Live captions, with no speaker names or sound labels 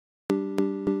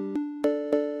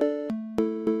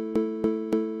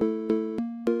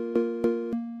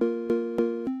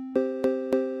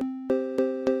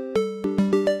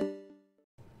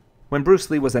When Bruce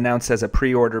Lee was announced as a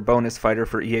pre-order bonus fighter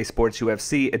for EA Sports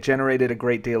UFC, it generated a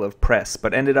great deal of press,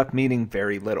 but ended up meaning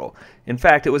very little. In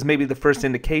fact, it was maybe the first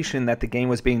indication that the game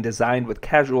was being designed with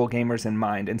casual gamers in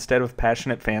mind instead of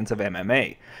passionate fans of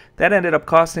MMA. That ended up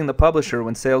costing the publisher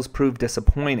when sales proved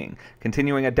disappointing,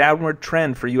 continuing a downward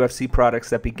trend for UFC products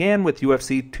that began with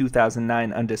UFC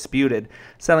 2009 Undisputed,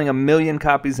 selling 1 million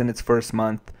copies in its first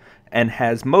month, and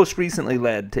has most recently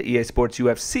led to EA Sports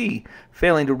UFC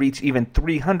failing to reach even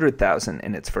 300,000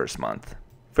 in its first month.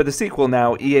 For the sequel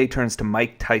now, EA turns to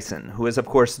Mike Tyson, who is of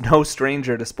course no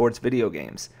stranger to sports video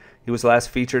games. He was last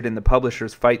featured in the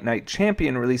publisher's Fight Night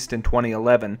Champion released in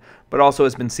 2011, but also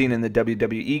has been seen in the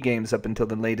WWE games up until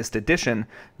the latest edition,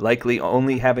 likely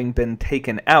only having been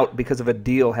taken out because of a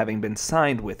deal having been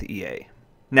signed with EA.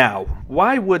 Now,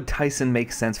 why would Tyson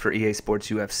make sense for EA Sports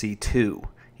UFC 2?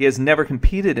 He has never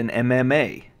competed in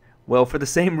MMA. Well, for the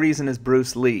same reason as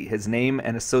Bruce Lee, his name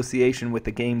and association with the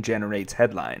game generates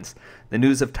headlines. The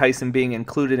news of Tyson being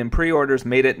included in pre-orders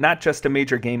made it not just to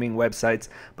major gaming websites,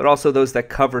 but also those that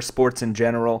cover sports in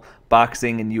general,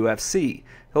 boxing, and UFC.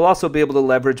 He'll also be able to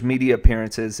leverage media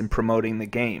appearances in promoting the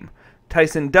game.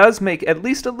 Tyson does make at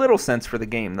least a little sense for the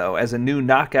game, though, as a new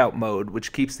knockout mode,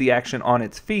 which keeps the action on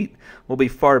its feet, will be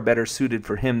far better suited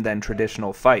for him than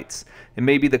traditional fights. It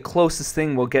may be the closest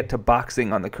thing we'll get to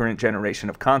boxing on the current generation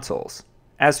of consoles.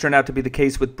 As turned out to be the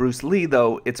case with Bruce Lee,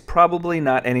 though, it's probably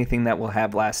not anything that will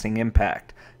have lasting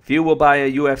impact. Few will buy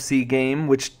a UFC game,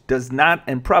 which does not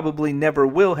and probably never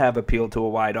will have appeal to a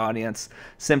wide audience,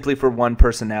 simply for one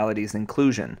personality's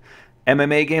inclusion.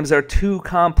 MMA games are too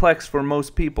complex for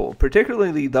most people,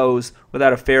 particularly those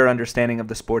without a fair understanding of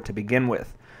the sport to begin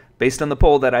with. Based on the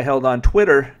poll that I held on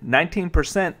Twitter,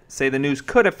 19% say the news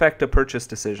could affect a purchase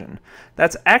decision.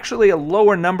 That's actually a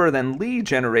lower number than Lee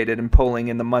generated in polling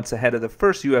in the months ahead of the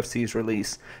first UFC's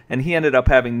release, and he ended up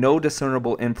having no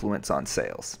discernible influence on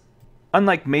sales.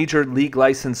 Unlike major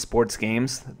league-licensed sports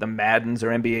games, the Maddens or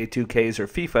NBA 2Ks or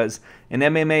FIFAs, an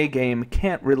MMA game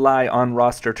can't rely on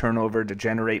roster turnover to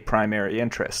generate primary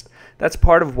interest. That's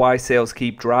part of why sales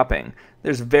keep dropping.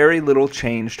 There's very little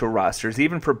change to rosters,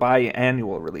 even for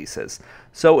biannual releases.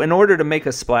 So in order to make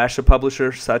a splash, a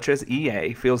publisher such as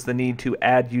EA feels the need to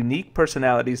add unique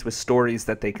personalities with stories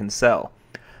that they can sell.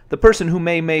 The person who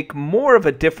may make more of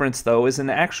a difference, though, is an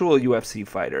actual UFC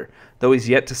fighter. Though he's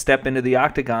yet to step into the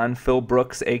octagon, Phil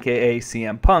Brooks, aka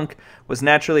CM Punk, was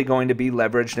naturally going to be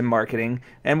leveraged in marketing,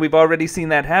 and we've already seen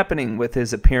that happening with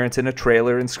his appearance in a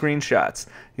trailer and screenshots.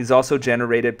 He's also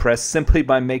generated press simply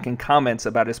by making comments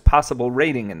about his possible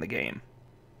rating in the game.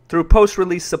 Through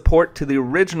post-release support to the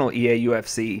original EA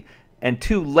UFC, and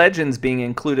 2 legends being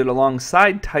included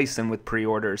alongside Tyson with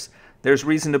pre-orders, there's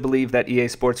reason to believe that EA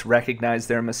Sports recognized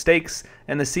their mistakes,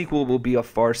 and the sequel will be a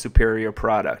far superior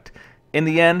product. In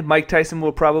the end, Mike Tyson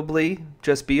will probably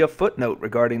just be a footnote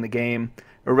regarding the game,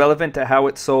 irrelevant to how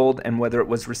it sold and whether it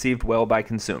was received well by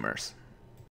consumers.